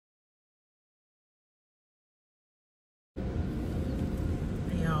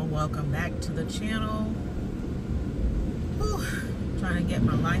welcome back to the channel. Whew, trying to get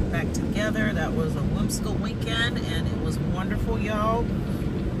my life back together. That was a whimsical weekend and it was wonderful, y'all.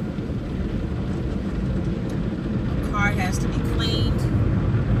 My car has to be cleaned,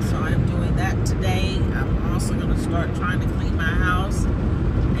 so I'm doing that today. I'm also going to start trying to clean my house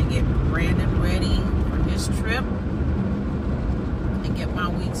and get Brandon ready for his trip and get my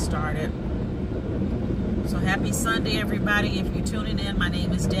week started. So happy Sunday, everybody. If you're tuning in, my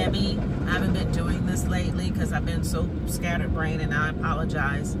name is Debbie. I haven't been doing this lately because I've been so scatterbrained, and I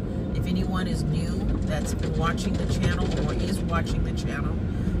apologize. If anyone is new that's been watching the channel or is watching the channel,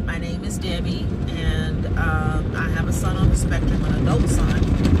 my name is Debbie, and I have a son on the spectrum, an adult son,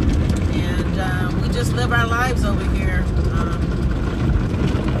 and we just live our lives over here.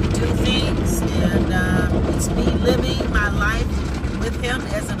 We do things, and it's me living my life with him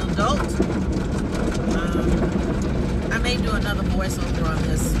as an adult. I may do another voiceover on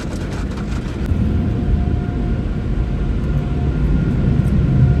this.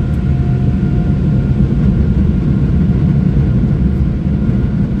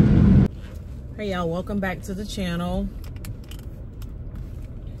 Hey y'all, welcome back to the channel.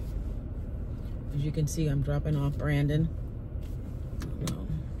 As you can see, I'm dropping off Brandon. I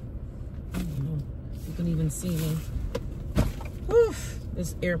don't know if you can even see me. Whew,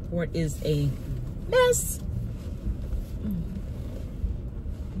 this airport is a mess.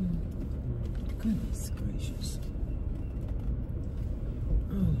 Goodness gracious.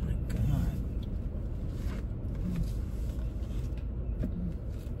 Oh my God. Oh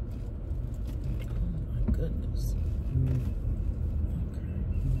my goodness. Okay.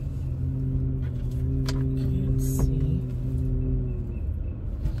 Can't see.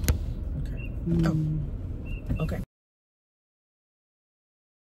 Okay. Oh. Okay.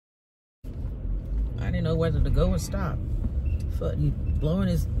 I didn't know whether to go or stop. But he blowing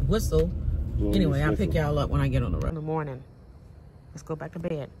his whistle. Anyway, I'll pick y'all up when I get on the road. In the morning. Let's go back to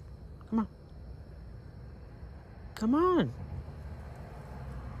bed. Come on. Come on.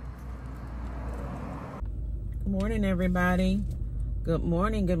 Good morning, everybody. Good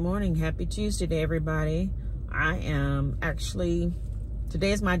morning. Good morning. Happy Tuesday to everybody. I am actually,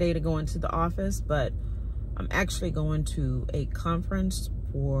 today is my day to go into the office, but I'm actually going to a conference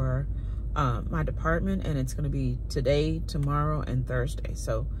for my department, and it's going to be today, tomorrow, and Thursday.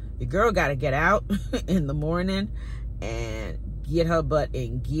 So your girl got to get out in the morning and get her butt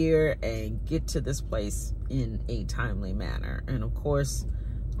in gear and get to this place in a timely manner. And of course,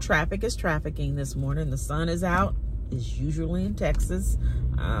 traffic is trafficking this morning. The sun is out. It's usually in Texas.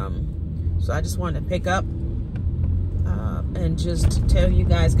 So I just wanted to pick up and just tell you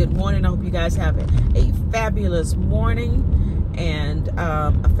guys good morning. I hope you guys have a fabulous morning and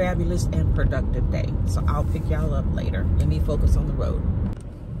a fabulous and productive day. So I'll pick y'all up later. Let me focus on the road.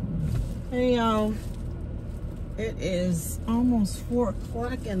 Hey y'all, it is almost 4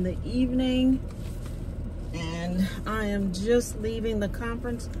 o'clock in the evening and I am just leaving the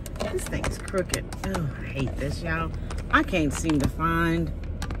conference. This thing's crooked. Oh, I hate this, y'all. I can't seem to find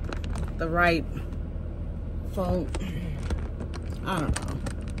the right phone. I don't know.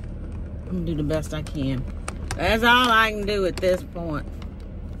 I'm gonna do the best I can. That's all I can do at this point.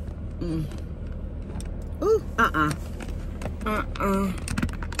 Ooh, no.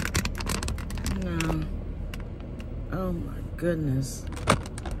 Oh my goodness.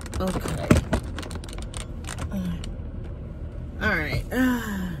 Okay. All right.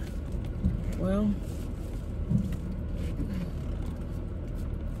 Well.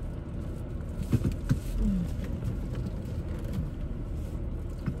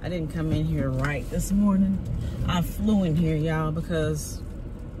 I didn't come in here right this morning. I flew in here, y'all, because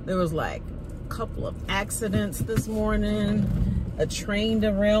there was like a couple of accidents this morning, a train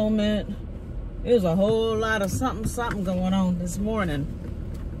derailment. There was a whole lot of something going on this morning.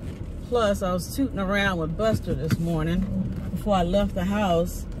 Plus, I was tooting around with Buster this morning before I left the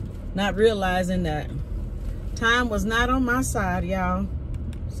house, not realizing that time was not on my side, y'all.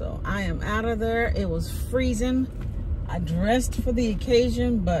 So I am out of there. It was freezing. I dressed for the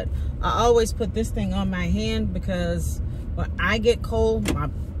occasion, but I always put this thing on my hand because when I get cold,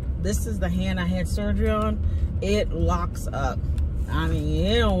 this is the hand I had surgery on, it locks up. I mean,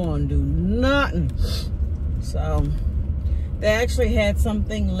 it don't want to do nothing. So they actually had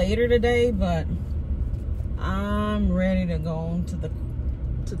something later today, but I'm ready to go on to the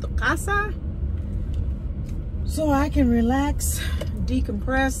casa so I can relax,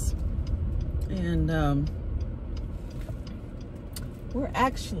 decompress, and we're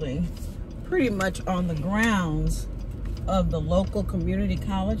actually pretty much on the grounds of the local community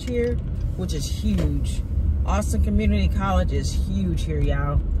college here, which is huge. Austin Community College is huge here,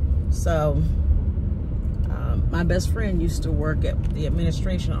 y'all. So my best friend used to work at the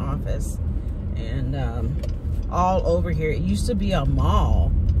administration office, and all over here, it used to be a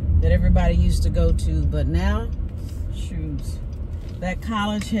mall that everybody used to go to, but now, shoot, that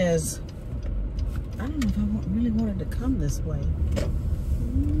college has, I don't know if I really wanted to come this way.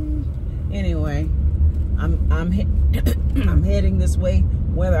 Anyway, I'm heading this way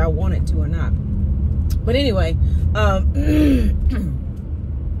whether I wanted to or not. But anyway,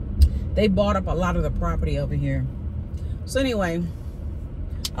 they bought up a lot of the property over here. So anyway,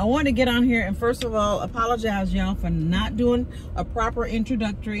 I wanted to get on here and first of all apologize, y'all, for not doing a proper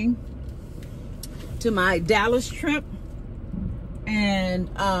introductory to my Dallas trip. And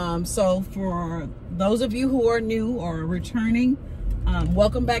so for those of you who are new or returning,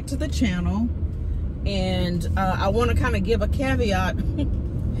 welcome back to the channel. And I want to kind of give a caveat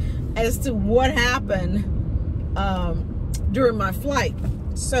as to what happened during my flight.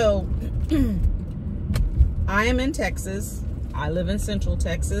 So I am in Texas. I live in Central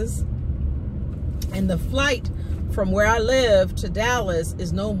Texas, and the flight from where I live to Dallas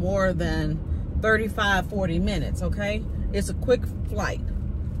is no more than 35-40 minutes. Okay, it's a quick flight.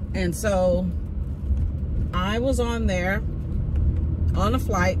 And so I was on there on a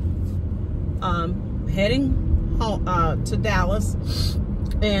flight heading home, to Dallas,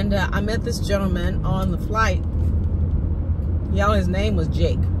 and I met this gentleman on the flight. Y'all, his name was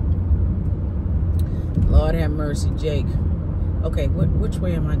Jake. Lord have mercy, Jake. Okay, which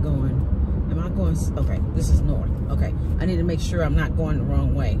way am I going? Am I going? Okay, this is north. Okay, I need to make sure I'm not going the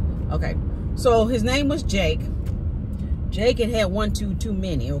wrong way. Okay, so his name was Jake. Jake had one too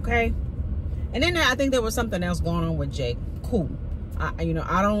many. Okay, and then I think there was something else going on with Jake. Cool. I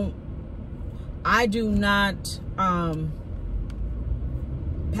do not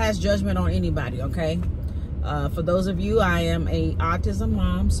pass judgment on anybody. Okay. For those of you, I am a autism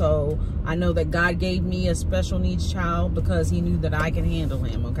mom, so I know that God gave me a special needs child because he knew that I can handle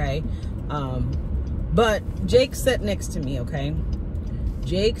him, okay? But Jake sat next to me, okay?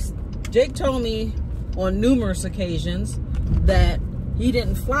 Jake told me on numerous occasions that he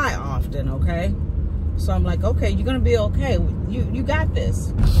didn't fly often, okay? So I'm like, okay, you're gonna be okay. You got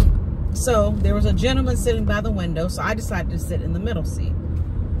this. So there was a gentleman sitting by the window, so I decided to sit in the middle seat.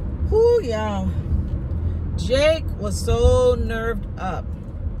 Whoo, y'all. Jake was so nerved up.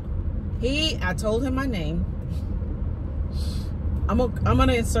 I told him my name. I'm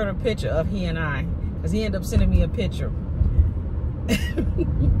gonna insert a picture of he and I, because he ended up sending me a picture.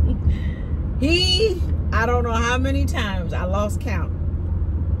 I don't know how many times, I lost count.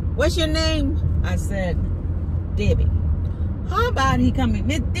 What's your name? I said, Debbie. How about he coming,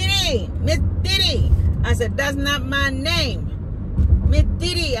 Miss Diddy, Miss Diddy. I said, that's not my name. Miss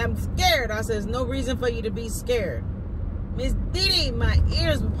Diddy, I'm scared. I said, there's no reason for you to be scared. Miss Diddy, my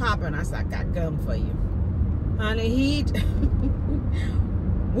ears were popping. I said, I got gum for you. Honey,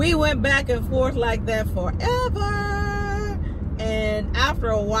 we went back and forth like that forever. And after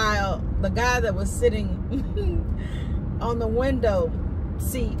a while, the guy that was sitting on the window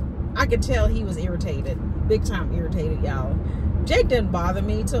seat, I could tell he was irritated. Big time irritated, y'all. Jake didn't bother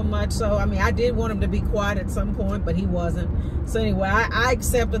me too much, so I mean, I did want him to be quiet at some point, but he wasn't. So anyway, I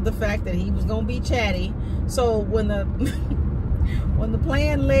accepted the fact that he was gonna be chatty. So when the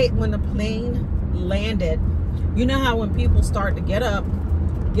plane landed, you know how when people start to get up,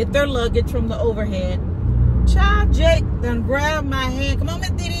 get their luggage from the overhead, child Jake then grabbed my hand. Come on, Miss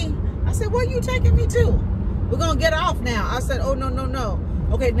Diddy. I said, where are you taking me to? We're gonna get off now. I said, oh no.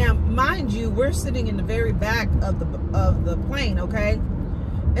 Okay, now mind you, we're sitting in the very back of the plane, okay?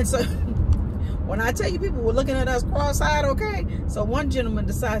 And so when I tell you people were looking at us cross-eyed, okay? So one gentleman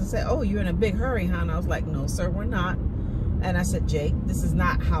decided to say, oh, you're in a big hurry, huh? And I was like, no, sir, we're not. And I said, Jake, this is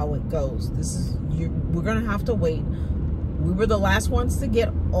not how it goes. We're gonna have to wait. We were the last ones to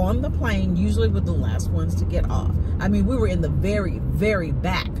get on the plane. Usually we're the last ones to get off. I mean, we were in the very, very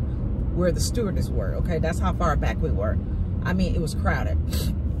back where the stewardess were, okay? That's how far back we were. I mean, it was crowded.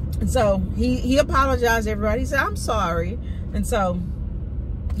 And so he apologized to everybody. He said, I'm sorry. And so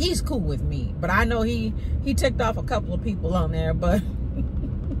he's cool with me. But I know he ticked off a couple of people on there. But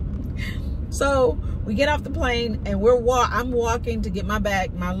so we get off the plane and I'm walking to get my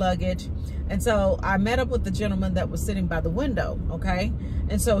bag, my luggage. And so I met up with the gentleman that was sitting by the window, okay?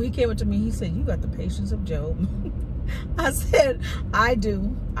 And so he came up to me. He said, you got the patience of Job. I said, I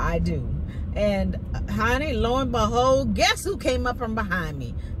do. And honey, lo and behold, guess who came up from behind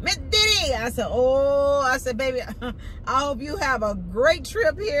me? Miss Diddy. I said, baby, I hope you have a great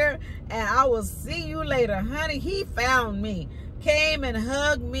trip here, and I will see you later. Honey, he found me, came and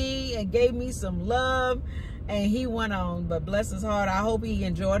hugged me and gave me some love. and he went on. But bless his heart, I hope he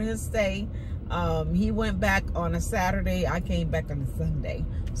enjoyed his stay. He went back on a Saturday. I came back on a Sunday.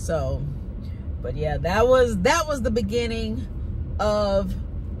 So, but yeah, that was the beginning of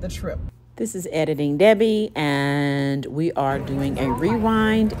the trip. This is Editing Debbie, and we are doing a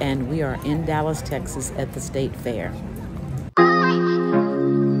rewind, and we are in Dallas, Texas at the State Fair.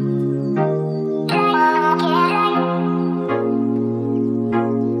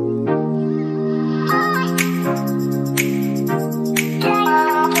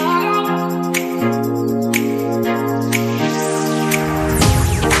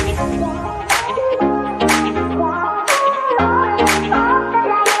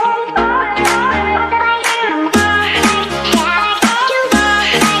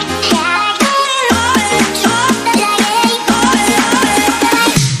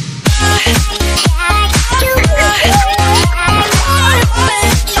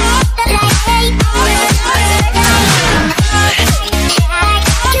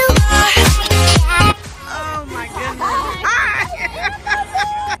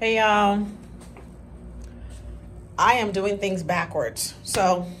 Hey y'all, I am doing things backwards.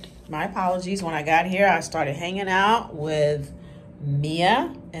 So my apologies. When I got here, I started hanging out with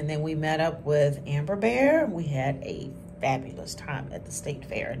Mia, and then we met up with Amber Bear. We had a fabulous time at the State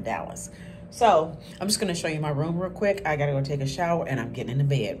Fair in Dallas. So I'm just gonna show you my room real quick. I gotta go take a shower and I'm getting into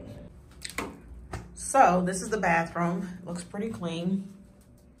bed. So this is the bathroom. Looks pretty clean.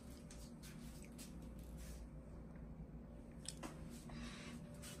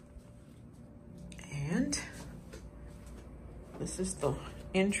 And this is the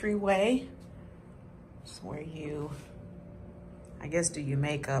entryway. It's where you, I guess, do your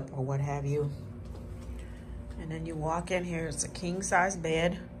makeup or what have you. And then you walk in here. It's a king size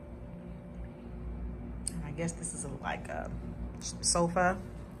bed. And I guess this is like a sofa.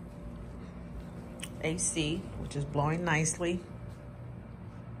 AC, which is blowing nicely.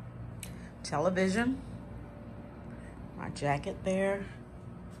 Television. My jacket there.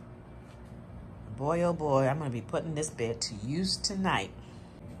 Boy, oh boy, I'm gonna be putting this bed to use tonight.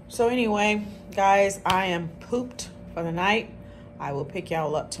 So anyway, guys, I am pooped for the night. I will pick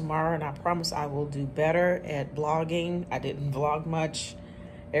y'all up tomorrow, and I promise I will do better at vlogging. I didn't vlog much.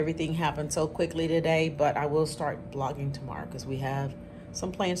 Everything happened so quickly today, but I will start vlogging tomorrow because we have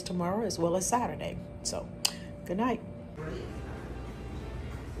some plans tomorrow as well as Saturday. So, good night.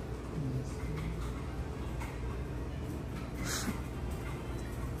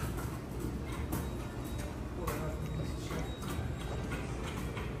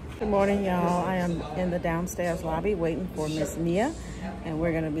 Good morning, y'all. I am in the downstairs lobby waiting for Miss Mia, and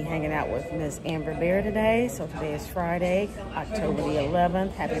we're going to be hanging out with Miss Amber Bear today. So today is Friday, October the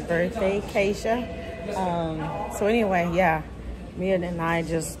 11th. Happy birthday, Keisha. So anyway, yeah, Mia and I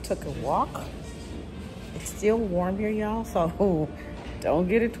just took a walk. It's still warm here, y'all, so don't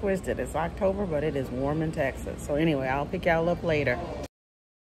get it twisted. It's October, but it is warm in Texas. So anyway, I'll pick y'all up later.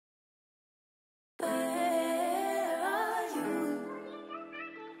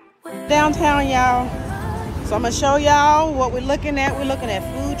 Downtown, y'all. So I'm gonna show y'all what we're looking at. We're looking at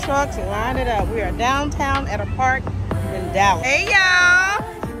food trucks and line it up. We are downtown at a park in Dallas. Hey y'all,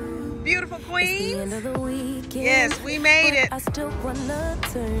 beautiful queens. Yes, we made it. I still wanna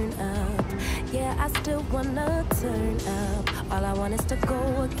turn up. Yeah, I still wanna turn up. All I want is to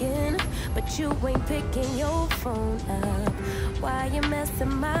go again, but you ain't picking your phone up. Why you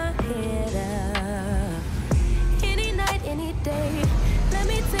messing my head up? Any night, any day. Let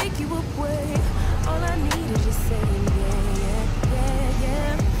me take you away. All I need is just saying yeah, yeah, yeah,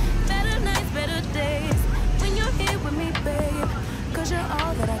 yeah. Better nights, better days when you're here with me, babe. Cause you're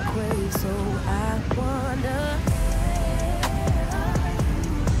all that I crave. So I wonder,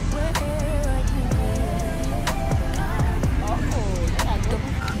 where are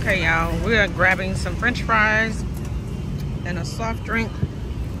you? Okay, y'all, we are grabbing some French fries and a soft drink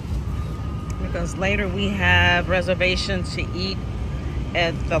because later we have reservations to eat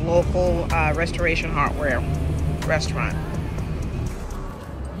at the local Restoration Hardware restaurant.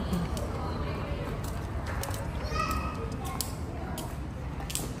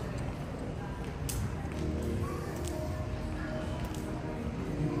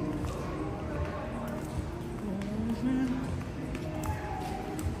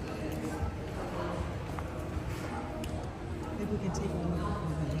 Maybe we can take one.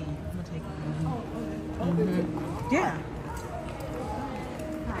 I'm gonna take one. Yeah.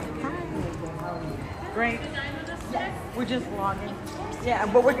 Great. We're just vlogging. Yeah,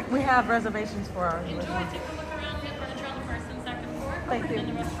 but we have reservations for our. Enjoy. Take a look around. We have furniture on the first and second floor. Thank you. And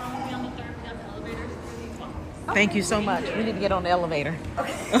the restaurant will be on the third. We have elevators for these ones. Thank you so much. We need to get on the elevator.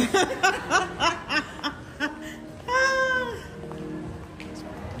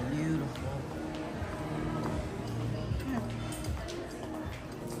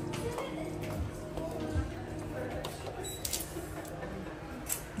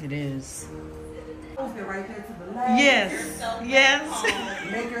 It is. Move it right there to the left. Yes. Yes.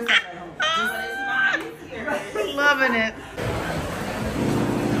 Make yourself at home. Loving it.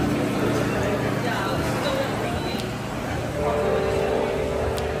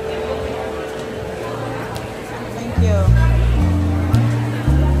 Thank you.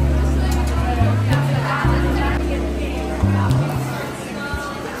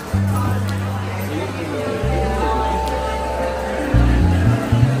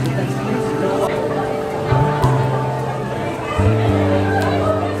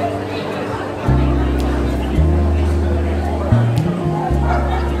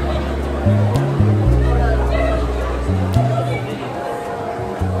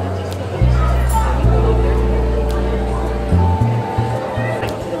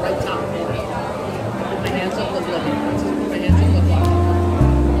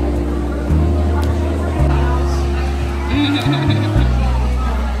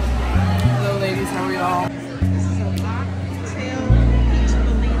 Hello, ladies. How are y'all? This is a mocktail peach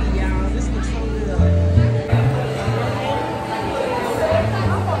Bellini, y'all. This looks so good.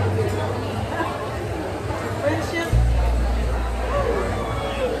 Friendship.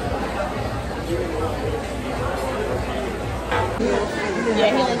 Yeah,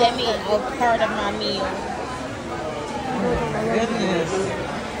 he only let me a part of my meal. Oh my goodness.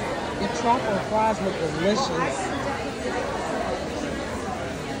 The truffle fries look delicious.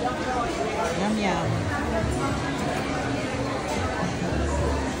 Yum yum.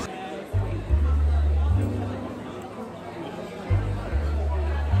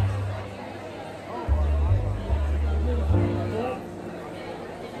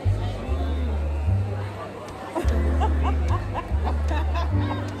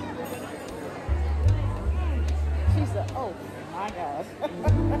 She said, oh my gosh.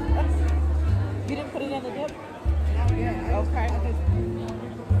 You didn't put it in the dip? Okay.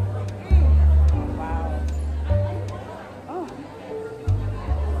 Wow. Oh.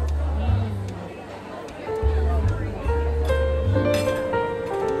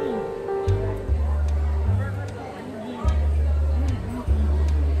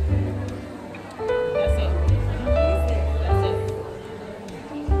 That's it. That's it.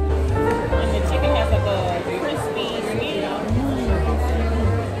 And the chicken has like a crispy skin.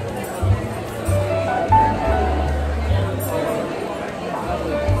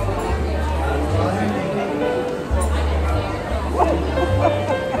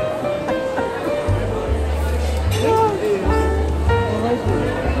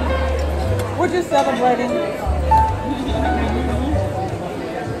 We're just celebrating.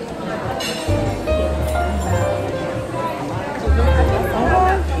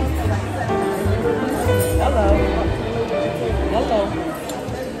 Hello. Hello.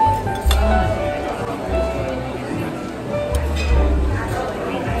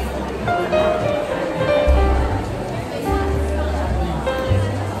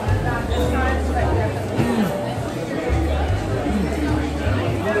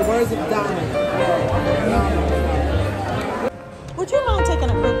 The words of Diamond. Would you mind taking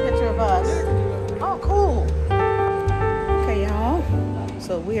a quick picture of us? Oh, cool. Okay, y'all.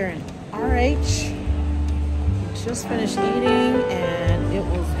 So we are in RH. Just finished eating and it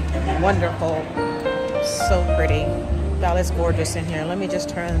was wonderful. So pretty. Y'all, it's gorgeous in here. Let me just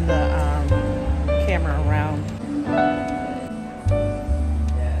turn the camera around.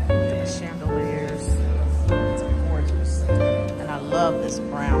 Look at the chandeliers. It's gorgeous. And I love this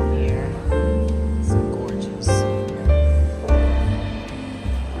brown here. It's gorgeous.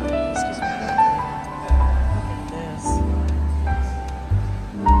 Excuse me. Look at this.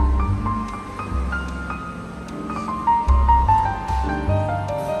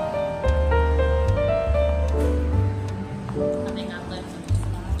 I think I've left some.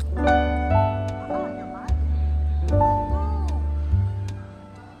 Oh, you're right. Oh, no.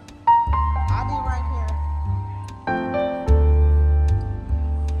 I'll be right here.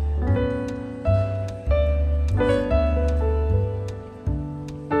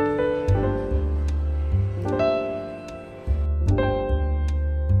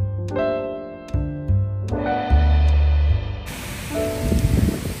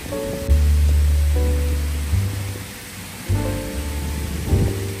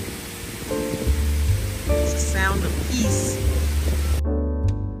 It's the sound of peace.